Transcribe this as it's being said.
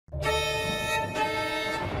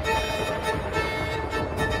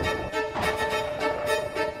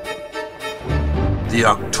The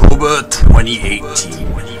October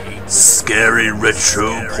 2018 Scary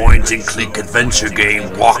Retro Point-and-Click Adventure Game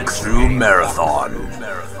Walkthrough Marathon.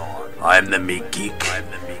 I'm the Meat Geek, and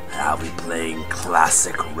I'll be playing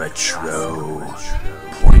classic retro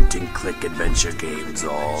point-and-click adventure games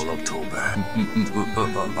all October.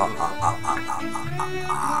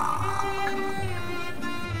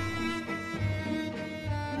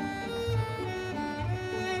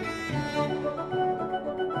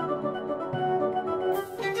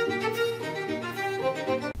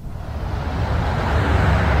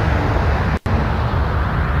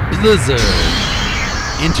 Blizzard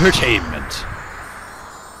Entertainment.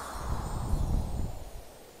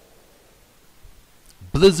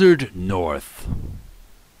 Blizzard North.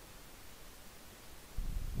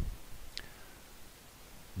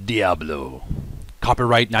 Diablo.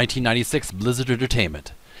 Copyright 1996 Blizzard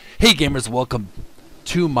Entertainment. Hey gamers, welcome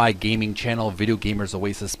to my gaming channel, Video Gamers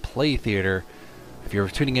Oasis Play Theater. If you're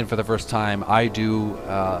tuning in for the first time, I do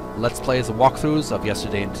Let's Plays and walkthroughs of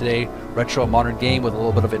yesterday and today, retro modern game with a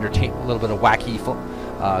little bit of entertainment, a little bit of wacky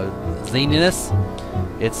zaniness.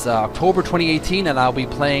 It's October 2018, and I'll be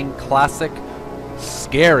playing classic,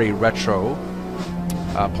 scary retro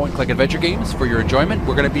point-click adventure games for your enjoyment.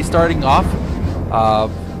 We're going to be starting off.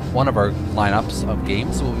 One of our lineups of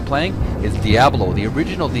games we'll be playing is Diablo, the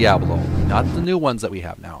original Diablo, not the new ones that we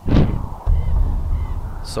have now.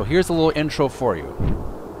 So here's a little intro for you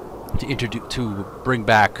to bring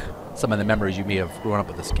back some of the memories you may have grown up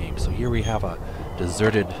with this game. So here we have a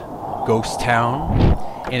deserted ghost town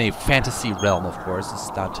in a fantasy realm, of course.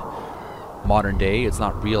 It's not modern day, it's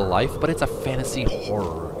not real life, but it's a fantasy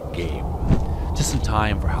horror game. Just in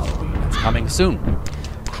time for Halloween. It's coming soon.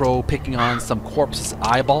 Crow picking on some corpse's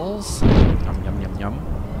eyeballs. Yum, yum, yum, yum.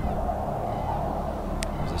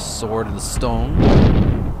 There's a sword in the stone.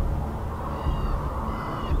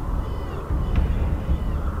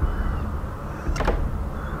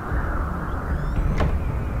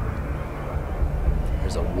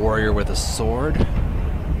 There's a warrior with a sword.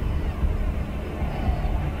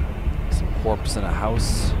 Some corpse in a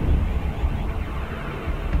house.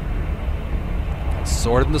 That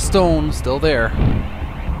sword in the stone, still there.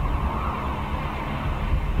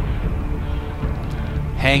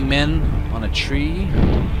 Hangman on a tree.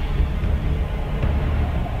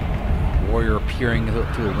 Warrior peering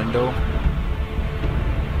through a window.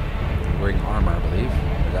 Wearing armor, I believe.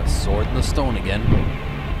 That sword in the stone again.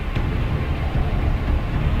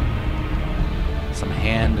 Some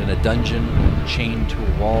hand in a dungeon, chained to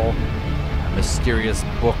a wall. A mysterious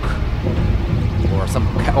book. Or some...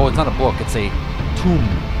 oh, it's not a book, it's a tomb.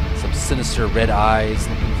 Some sinister red eyes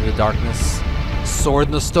looking through the darkness. Sword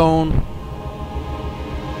in the stone.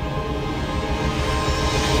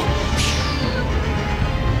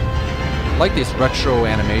 I like this retro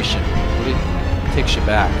animation. It really takes you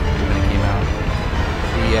back when it came out.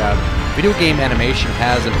 The video game animation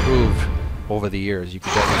has improved over the years. You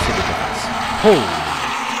can definitely see the difference. Holy!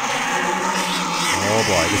 Oh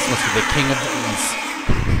boy, this must be the king of things.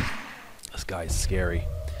 This guy's scary.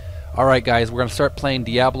 Alright guys, we're going to start playing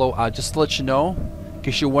Diablo. Just to let you know, in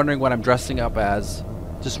case you're wondering what I'm dressing up as,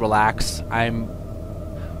 just relax. I'm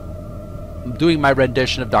doing my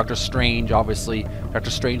rendition of Doctor Strange. Obviously,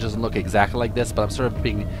 Doctor Strange doesn't look exactly like this, but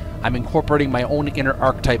I'm incorporating my own inner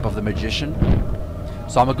archetype of the magician.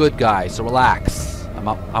 So I'm a good guy, so relax.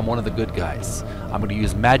 I'm one of the good guys. I'm going to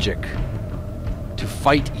use magic to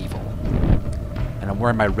fight evil. And I'm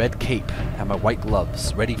wearing my red cape and my white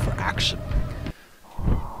gloves, ready for action.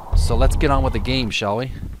 So let's get on with the game, shall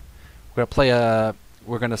we? We're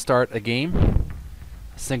going to start a game,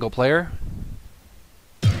 single player.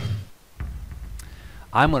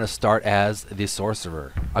 I'm going to start as the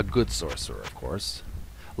sorcerer, a good sorcerer, of course.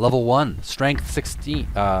 Level 1, strength 15,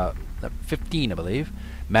 I believe.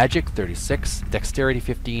 Magic 36, dexterity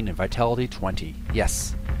 15, and vitality 20.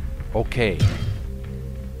 Yes. Okay.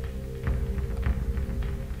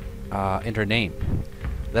 Enter name.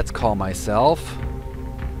 Let's call myself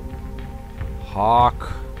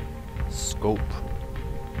Hawkscope.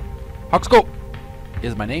 Hawkscope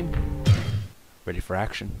is my name. Ready for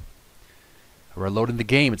action. We're loading the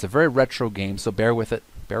game. It's a very retro game, so bear with it.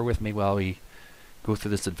 Bear with me while we go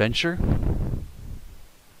through this adventure.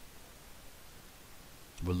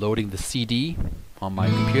 We're loading the CD on my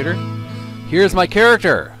computer. Here's my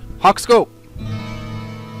character, Hawkscope.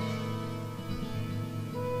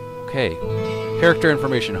 Okay, character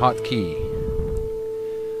information, hotkey.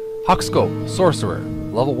 Hawkscope, sorcerer,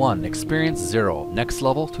 level 1, experience 0, next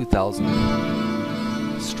level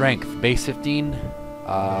 2000. Strength, base 15,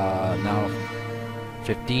 now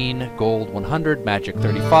 15, gold 100, magic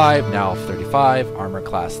 35, now 35, armor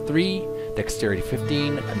class 3, Dexterity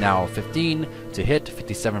 15, now 15. To hit,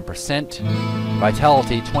 57%.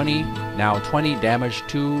 Vitality 20, now 20. Damage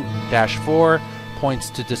 2-4. Points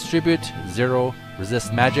to distribute, 0.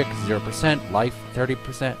 Resist magic, 0%. Life,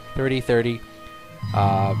 30%. 30.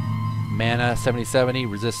 Mana, 70.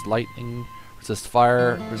 Resist lightning, resist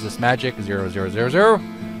fire, resist magic, 0.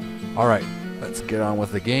 Alright, let's get on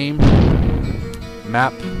with the game.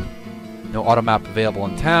 Map. No auto map available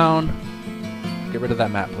in town. Get rid of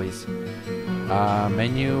that map, please.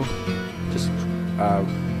 Menu. Just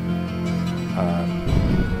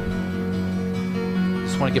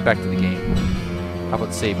want to get back to the game. How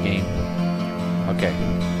about save game? Okay.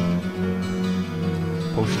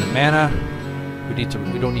 Potion of mana. We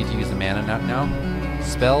don't need to use the mana now.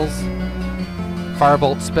 Spells.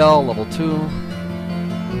 Firebolt spell, level 2.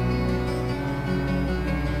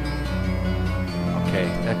 Okay,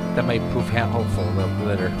 that might prove helpful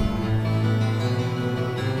later.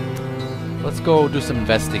 Let's go do some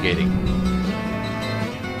investigating.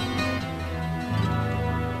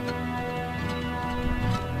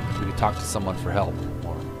 We could talk to someone for help,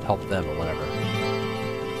 or help them, or whatever.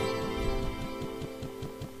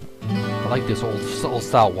 I like this old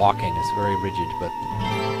style walking. It's very rigid, but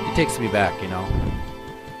it takes me back, you know.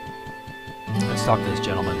 Let's talk to this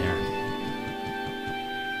gentleman here.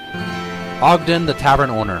 Ogden, the tavern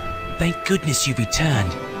owner. Thank goodness you've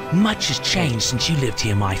returned. Much has changed since you lived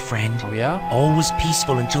here, my friend. Oh yeah? All was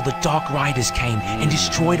peaceful until the Dark Riders came and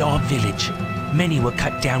destroyed our village. Many were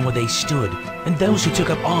cut down where they stood, and those who took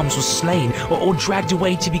up arms were slain or dragged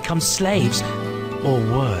away to become slaves. Or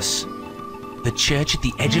worse. The church at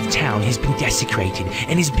the edge of town has been desecrated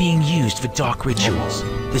and is being used for dark rituals.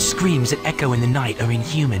 The screams that echo in the night are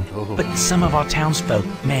inhuman, but some of our townsfolk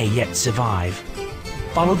may yet survive.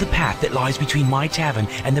 Follow the path that lies between my tavern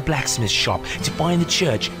and the blacksmith shop to find the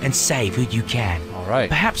church and save who you can. All right.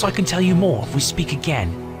 Perhaps I can tell you more if we speak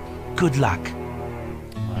again. Good luck.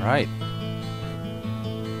 All right.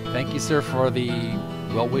 Thank you, sir, for the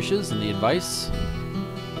well wishes and the advice. I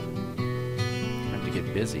have to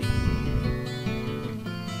get busy.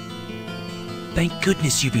 Thank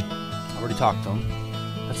goodness you've... I already talked to him.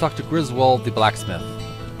 Let's talk to Griswold, the blacksmith.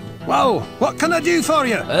 Whoa, what can I do for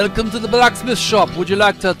you? Welcome to the blacksmith shop. Would you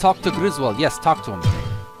like to talk to Griswold? Yes, talk to him.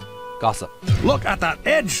 Gossip. Look at that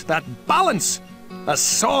edge, that balance. A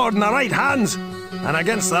sword in the right hands, and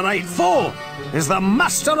against the right foe, is the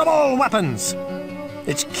master of all weapons.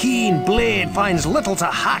 Its keen blade finds little to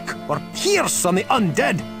hack or pierce on the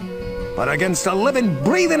undead. But against a living,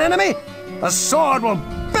 breathing enemy, a sword will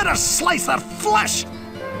better slice their flesh.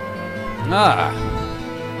 Ah.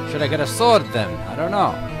 Should I get a sword then? I don't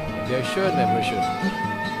know. Maybe I should, maybe I should.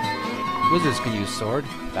 Wizards can use sword.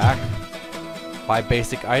 Back. Buy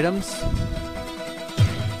basic items.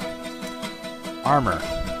 Armor.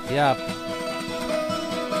 Yeah.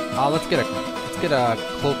 Let's get a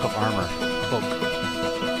cloak of armor. Cloak.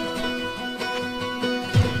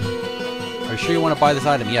 Are you sure you want to buy this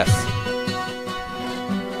item? Yes.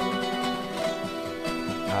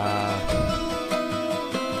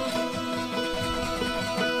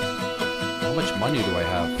 How much money do I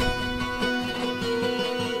have?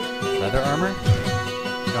 Leather armor? I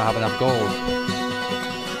don't have enough gold.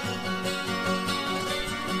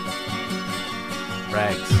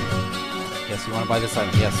 Rags. Yes, you want to buy this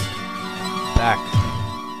item? Yes. Back.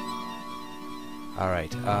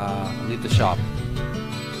 Alright, leave the shop.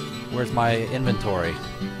 Where's my inventory?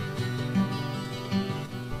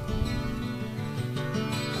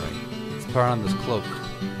 Alright, let's put on this cloak.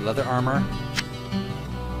 Leather armor.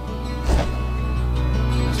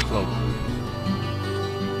 This cloak.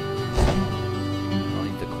 I'll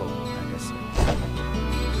need the cloak, I guess.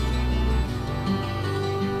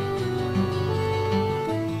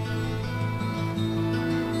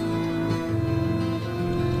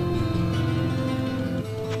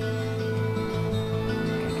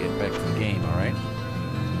 Get back to the game, alright?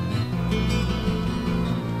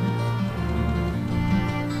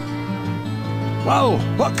 Whoa,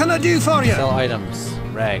 what can I do for you? Sell items.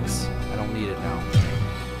 Rags. I don't need it now.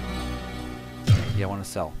 Yeah, I want to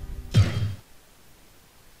sell.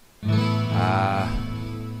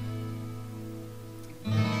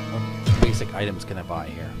 What basic items can I buy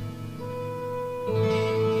here?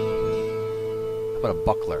 How about a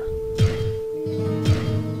buckler?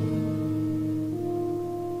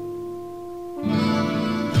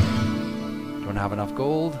 Don't have enough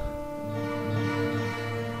gold.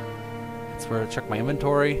 That's where I check my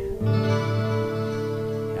inventory.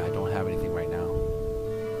 Yeah, I don't have anything right now.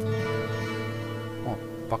 Oh,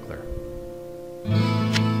 buckler.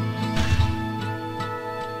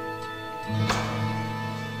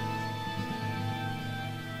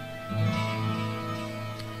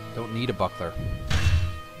 need a buckler.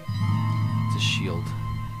 It's a shield.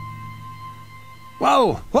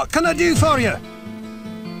 Well, what can I do for you?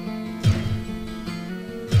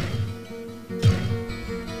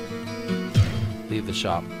 Leave the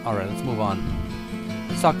shop. Alright, let's move on.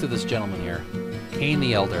 Let's talk to this gentleman here. Cain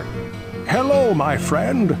the Elder. Hello, my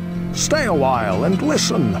friend. Stay a while and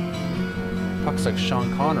listen. Talks like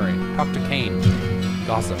Sean Connery. Talk to Cain.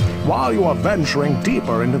 Gossip. While you are venturing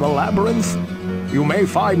deeper into the labyrinth, you may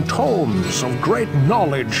find tomes of great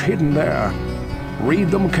knowledge hidden there. Read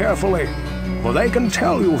them carefully, for they can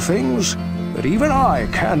tell you things that even I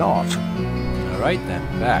cannot. Alright then,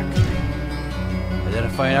 back.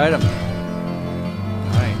 Identify an item.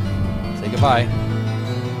 Alright, say goodbye.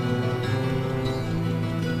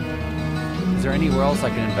 Is there anywhere else I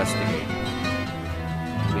can investigate?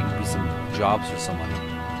 We can do some jobs for someone.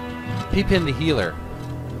 Peepin the Healer.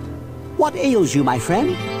 What ails you, my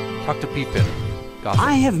friend? Talk to Peepin. Gossip.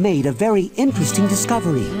 I have made a very interesting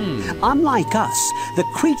discovery. Unlike us, the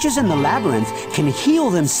creatures in the labyrinth can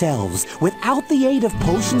heal themselves without the aid of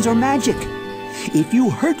potions or magic. If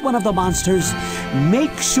you hurt one of the monsters,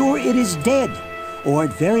 make sure it is dead, or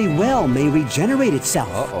it very well may regenerate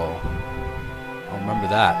itself. Uh-oh. I'll remember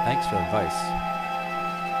that. Thanks for the advice.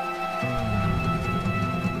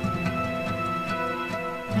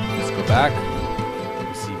 Let's go back.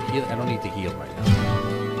 Receive heal. I don't need to heal right now.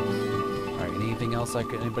 Alright, anything else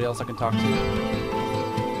anybody else I can talk to?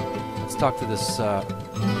 Let's talk to this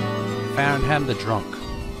Farnham the Drunk.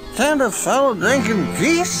 Found a fellow drinking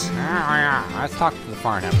peace? Yeah. Let's talk to the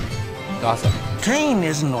Farnham. Gossip. Cain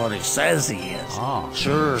isn't what he says he is. Oh.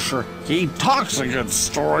 Sure. He talks a good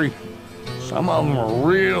story. Some of them are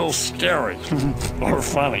real scary or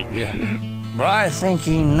funny. Yeah. But I think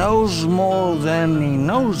he knows more than he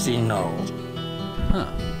knows he knows.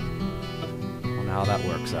 Huh. Wonder how that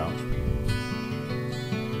works out.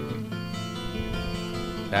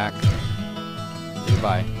 Back.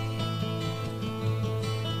 Goodbye.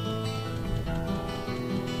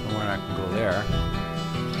 Nowhere I can go there.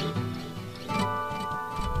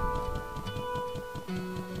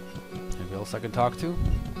 Anybody else I can talk to?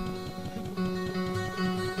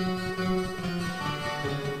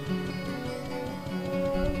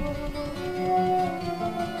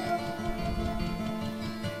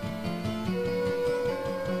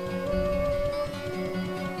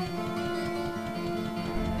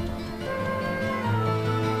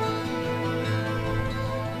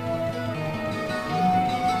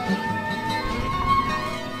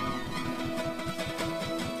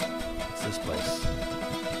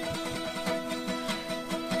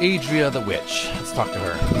 Adria the Witch. Let's talk to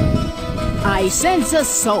her. I sense a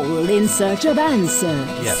soul in search of answers.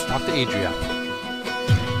 Yes, talk to Adria.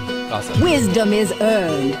 Gossip. Wisdom is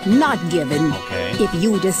earned, not given. Okay. If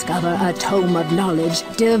you discover a tome of knowledge,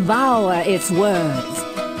 devour its words.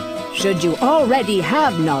 Should you already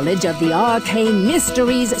have knowledge of the arcane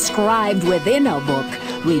mysteries scribed within a book,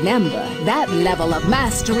 remember, that level of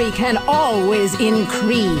mastery can always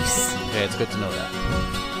increase. Okay, it's good to know that.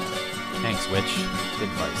 Thanks, Witch. Good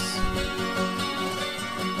advice.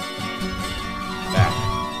 Back.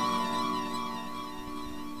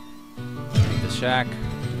 Leave the shack.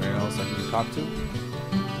 Where else I can talk to?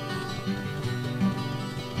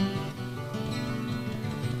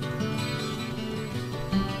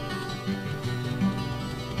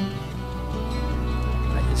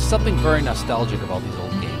 There's something very nostalgic about these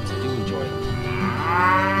old games. I do enjoy them.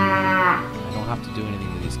 I don't have to do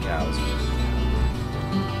anything to these cows.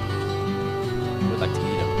 I would like to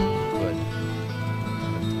eat them. Good.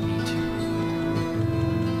 Meat.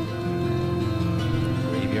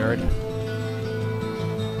 Graveyard.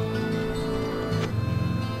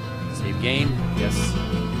 Save game. Yes.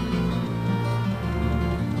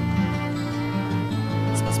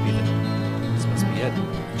 This must be it. This must be it.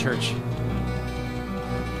 Church.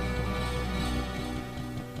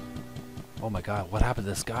 Oh my god, what happened to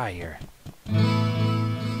this guy here?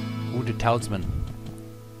 Wounded townsman.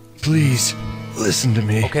 Please, listen to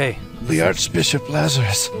me. Okay. The Archbishop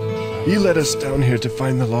Lazarus. He led us down here to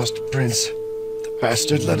find the lost prince. The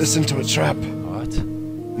bastard led us into a trap. What?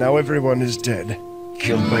 Now everyone is dead.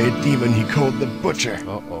 Killed by a demon he called the Butcher.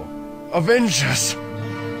 Uh-oh. Avenge us!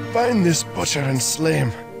 Find this Butcher and slay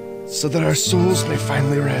him, so that our souls may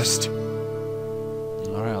finally rest.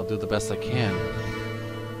 Alright, I'll do the best I can.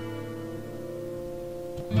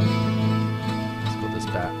 Let's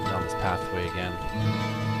go down this pathway again.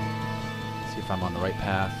 See if I'm on the right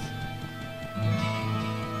path.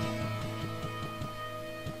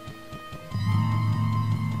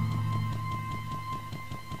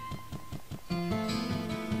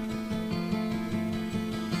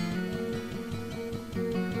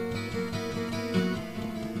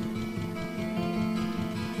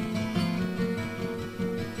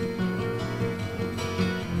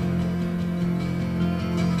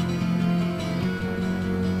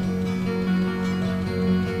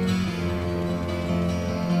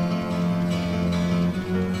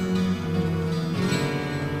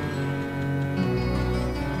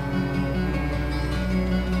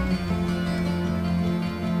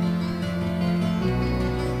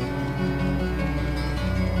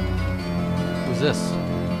 this?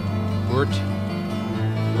 Word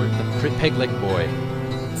the peg-leg boy.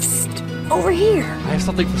 Psst, over here. I have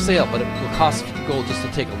something for sale, but it will cost gold just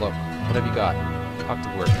to take a look. What have you got? Talk to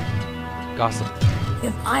Word. Gossip.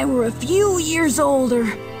 If I were a few years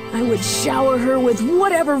older, I would shower her with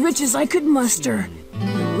whatever riches I could muster.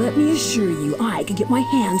 And let me assure you, I could get my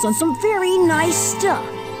hands on some very nice stuff.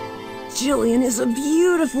 Jillian is a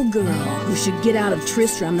beautiful girl who should get out of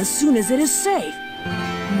Tristram as soon as it is safe.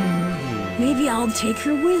 Maybe I'll take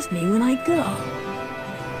her with me when I go.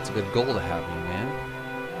 It's a good goal to have, young man.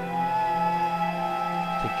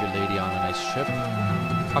 Take your lady on a nice trip.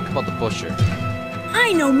 Talk about the butcher.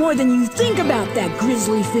 I know more than you think about that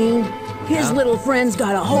grisly fiend. His little friends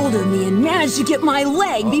got a hold of me and managed to get my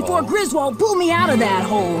leg before Griswold pulled me out of that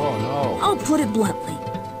hole. Oh no. I'll put it bluntly.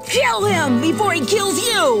 Kill him before he kills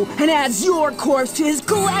you and adds your corpse to his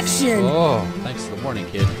collection. Oh, thanks for the warning,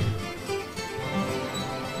 kid.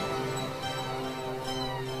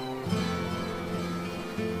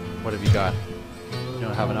 What have you got? You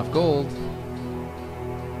don't have enough gold.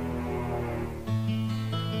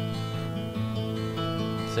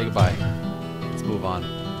 Say goodbye. Let's move on.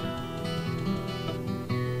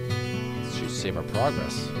 This should save our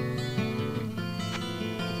progress.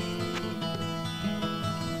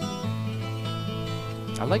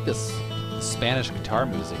 I like this Spanish guitar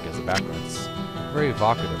music as a background. It's very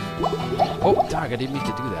evocative. Oh, dog, I didn't mean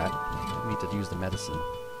to do that. I didn't mean to use the medicine.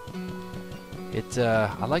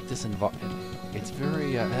 I like this it's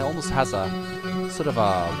very, it almost has a sort of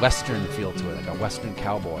a western feel to it, like a western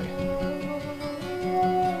cowboy.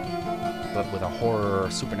 But with a horror,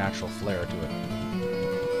 supernatural flair to it.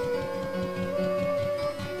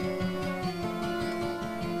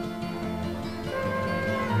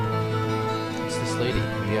 What's this lady?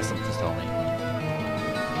 Maybe has something to tell me.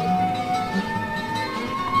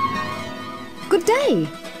 Good day.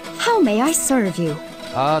 How may I serve you?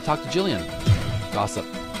 Talk to Jillian. Gossip.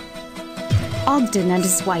 Ogden and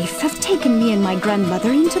his wife have taken me and my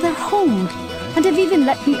grandmother into their home, and have even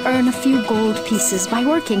let me earn a few gold pieces by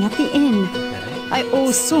working at the inn. I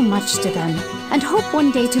owe so much to them, and hope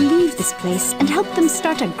one day to leave this place and help them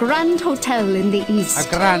start a grand hotel in the east. A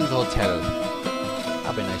grand hotel.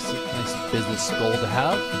 That'd be a nice business goal to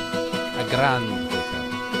have. A grand hotel.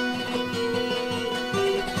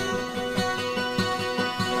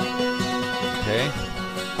 Okay.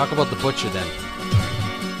 Talk about the butcher then.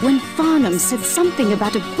 When Farnham said something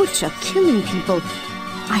about a butcher killing people,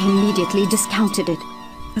 I immediately discounted it.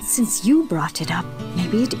 But since you brought it up,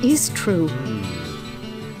 maybe it is true.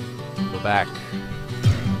 Go back.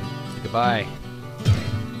 Say goodbye.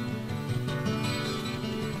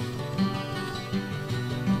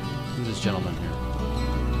 Who's this gentleman here?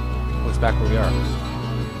 Oh, it's back where we are.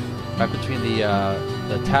 Back between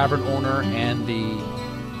the tavern owner and the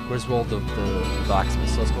Griswold of the blacksmith.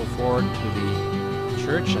 So let's go forward to the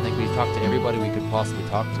church. I think we've talked to everybody we could possibly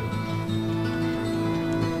talk to.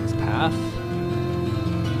 This path.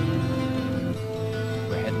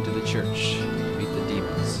 We're heading to the church to meet the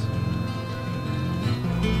demons.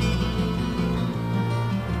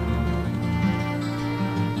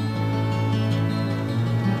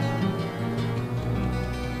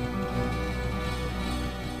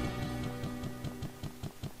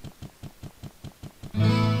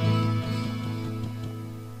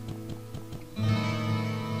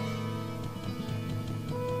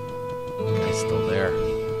 Still there.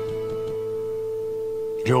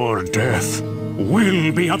 Your death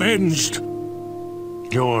will be avenged.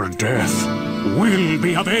 Your death will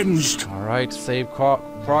be avenged. All right, save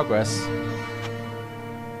progress.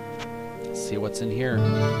 Let's see what's in here.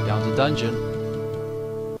 Down the dungeon.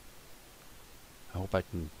 I hope I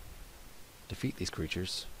can defeat these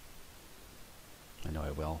creatures. I know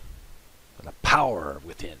I will. With the power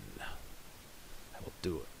within, I will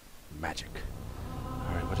do it. Magic.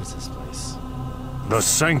 All right, what is this place? The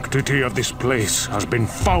sanctity of this place has been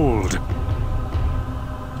fouled.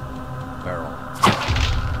 Barrel.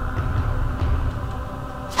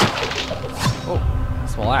 Oh,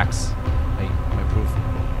 small axe. Hey, my proof.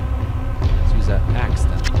 Let's use that axe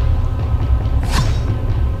then.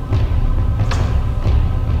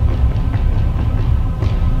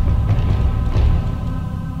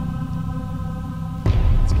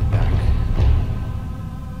 Let's get back.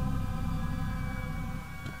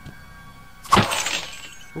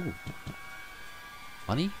 Ooh.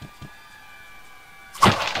 Money?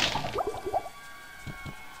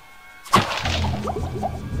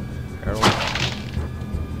 Barrel.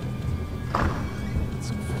 Let's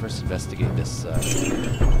first investigate this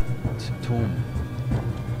tomb.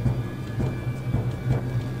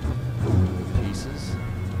 Pieces.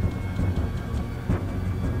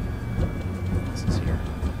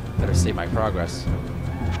 save my progress.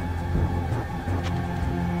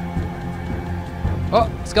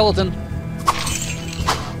 Oh, skeleton!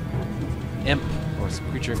 Imp or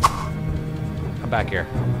creature. Come back here.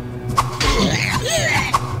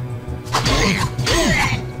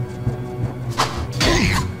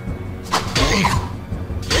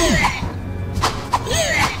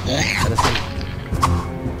 Medicine.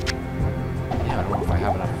 Yeah, I don't know if I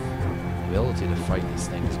have enough ability to fight these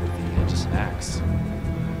things with the just an axe.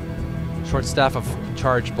 Short staff of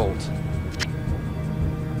charge bolt.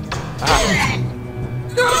 Ah!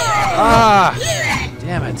 Ah!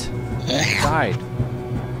 Damn it! I died.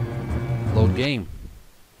 Load game.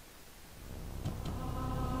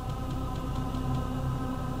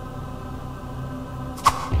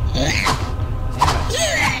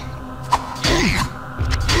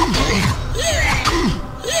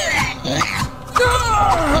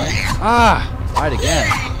 Ah! Died again.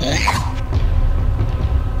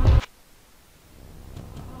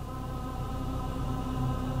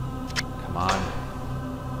 Come on.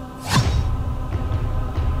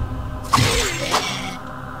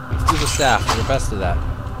 Do the staff. Do the best of that.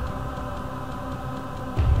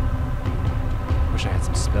 Wish I had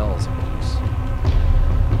some spells I could use.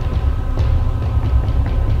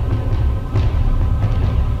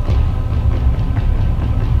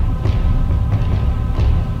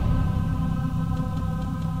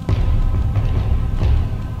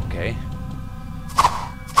 Okay.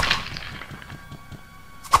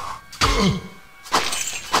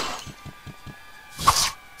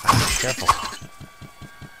 Careful.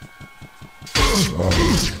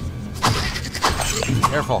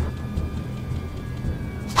 Careful.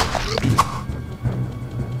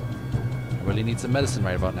 I really need some medicine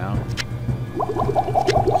right about now.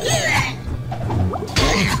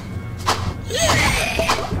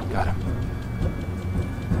 Got him.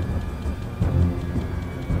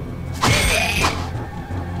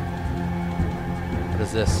 What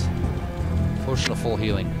is this? Potion of full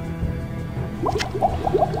healing.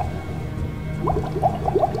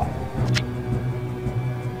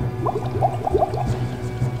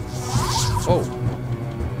 Oh!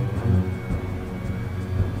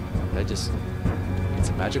 Did I just get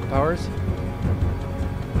some magical powers?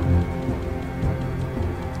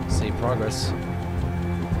 Save progress.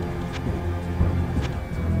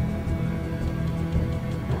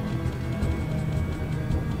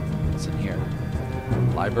 What's in here?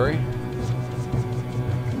 Library?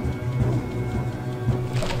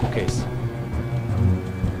 Bookcase.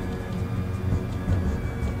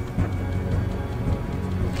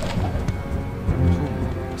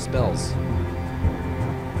 Spells.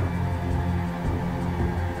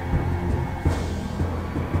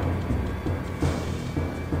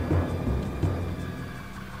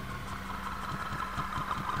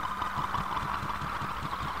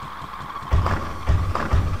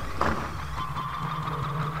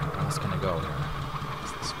 Where's it gonna go?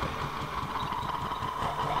 It's this way.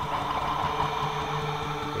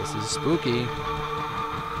 This is spooky.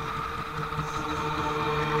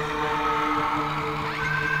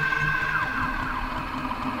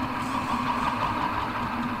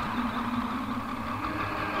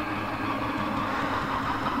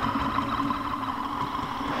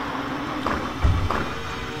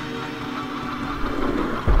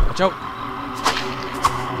 Watch out!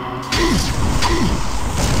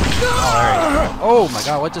 Oh my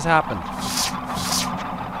god, what just happened?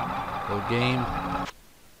 Load game.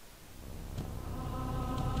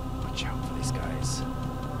 Watch out for these guys.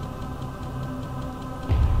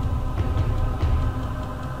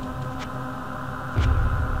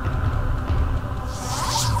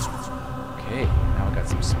 Okay, now I got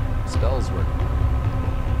some spells working.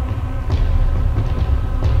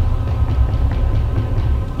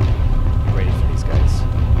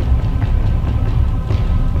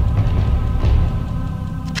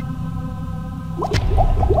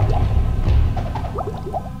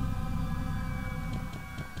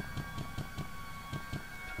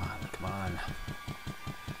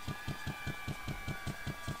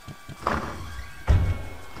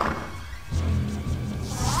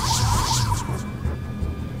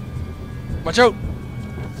 Watch out!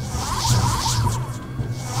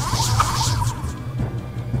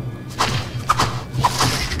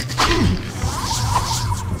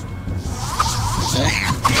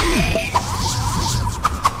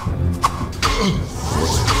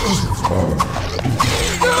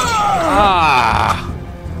 Ah!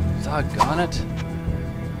 Doggone it.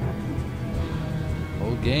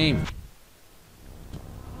 Old game.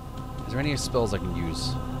 Is there any spells I can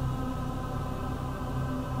use?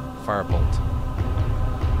 Firebolt.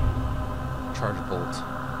 Charge bolt.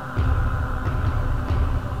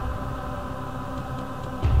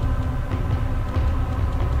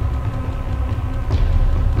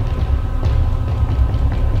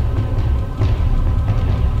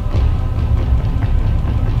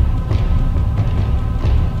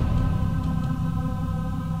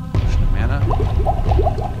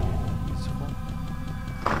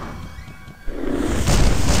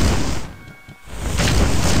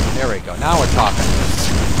 go. Now we're talking.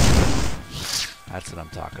 That's what I'm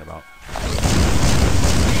talking about.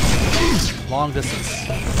 Long distance.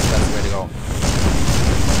 That's the way to go.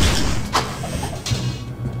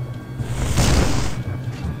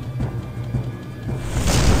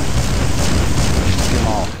 Get them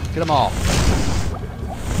all. Get them all.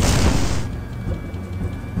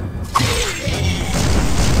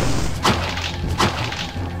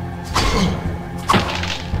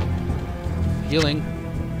 Healing.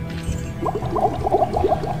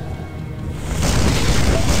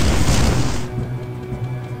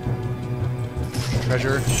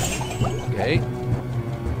 Treasure. Okay.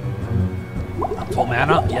 Full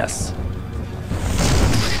mana? Yes.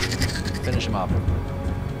 Finish him up.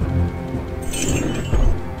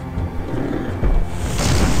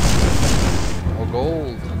 More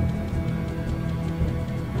gold.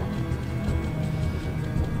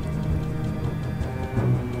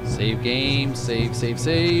 Save game. Save, save,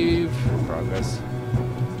 save. Progress.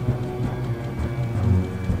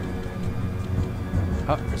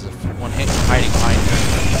 Oh, there's one hiding behind there.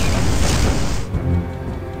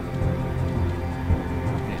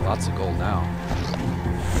 Okay, lots of gold now.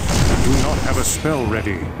 I do not have a spell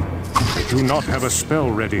ready. I do not have a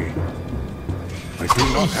spell ready. I do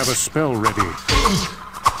not have a spell ready.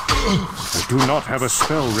 I do not have a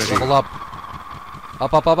spell ready. Level up.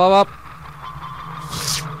 Up, up, up, up, up.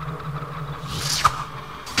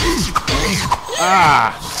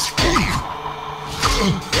 Ah!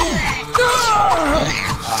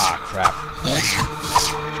 Ah, crap.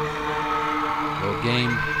 Good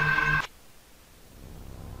game.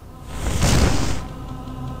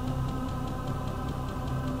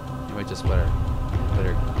 Anyway, just better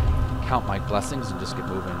count my blessings and just get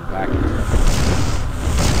moving back.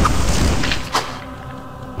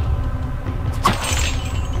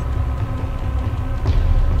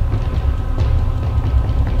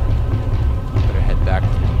 Better head back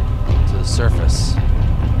to the surface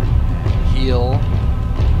and heal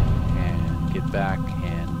and get back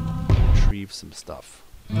and retrieve some stuff.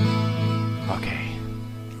 Okay.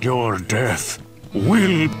 Your death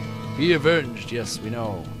will be avenged. Yes, we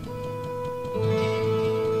know.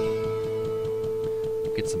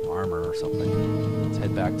 Get some armor or something. Let's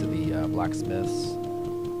head back to the blacksmiths.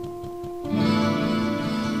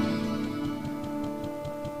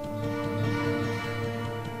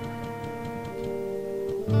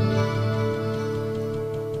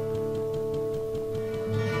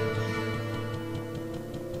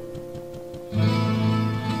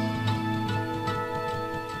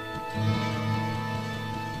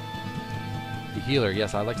 The healer,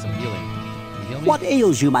 yes, I like some healing. Can you heal me? What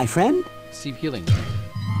ails you, my friend? Receive healing.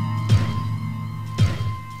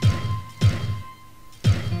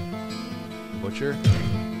 Butcher.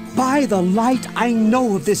 By the light, I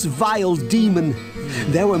know of this vile demon.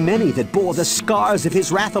 There were many that bore the scars of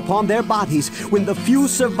his wrath upon their bodies when the few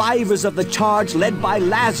survivors of the charge led by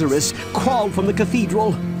Lazarus crawled from the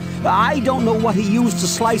cathedral. I don't know what he used to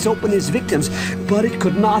slice open his victims, but it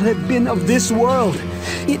could not have been of this world.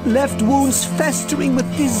 It left wounds festering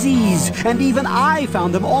with disease, and even I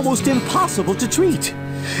found them almost impossible to treat.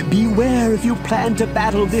 Beware if you plan to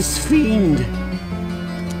battle this fiend.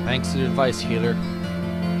 Thanks for the advice, healer.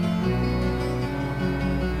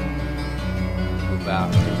 Move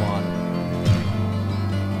out, move on.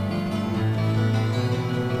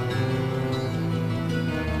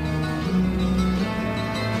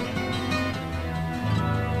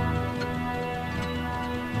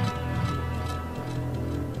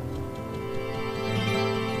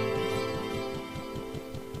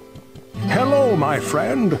 Hello, my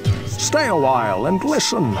friend. Stay a while and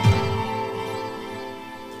listen.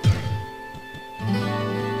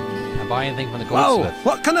 Buy anything from the Whoa, goldsmith.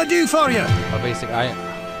 what can I do for you?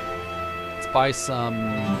 Let's buy some.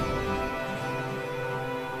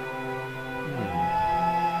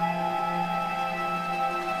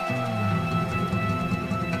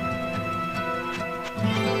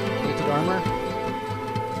 Bolted armor.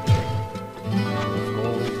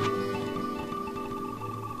 Gold.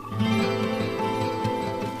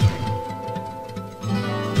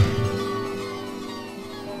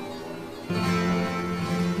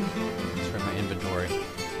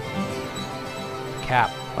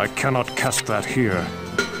 Cap. I cannot cast that here.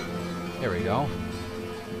 There we go.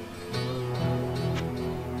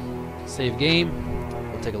 Save game.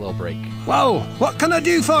 We'll take a little break. Whoa, what can I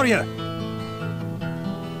do for you?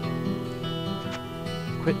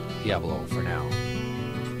 Quit Diablo for now.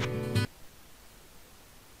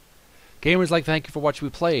 Gamers, like to thank you for watching me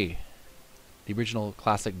play the original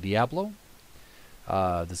classic Diablo.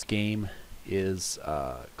 This game is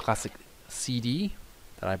a classic CD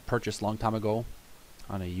that I purchased a long time ago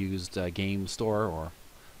on a used game store or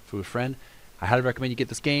through a friend, I highly recommend you get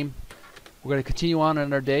this game. We're going to continue on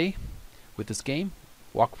in our day with this game,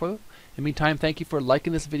 walkthrough. In the meantime, thank you for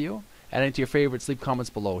liking this video, adding it to your favorites, leave comments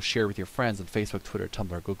below, share with your friends on Facebook, Twitter,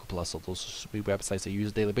 Tumblr, Google+, all those websites I use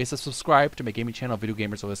on a daily basis. Subscribe to my gaming channel, Video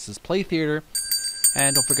Gamers Oasis Play Theater,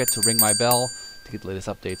 and don't forget to ring my bell to get the latest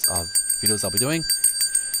updates of videos I'll be doing.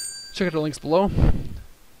 Check out the links below.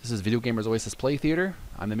 This is Video Gamers Oasis Play Theater.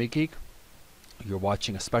 I'm the Meat Geek. You're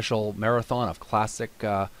watching a special marathon of classic,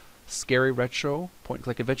 scary retro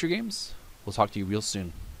point-and-click adventure games. We'll talk to you real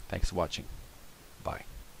soon. Thanks for watching.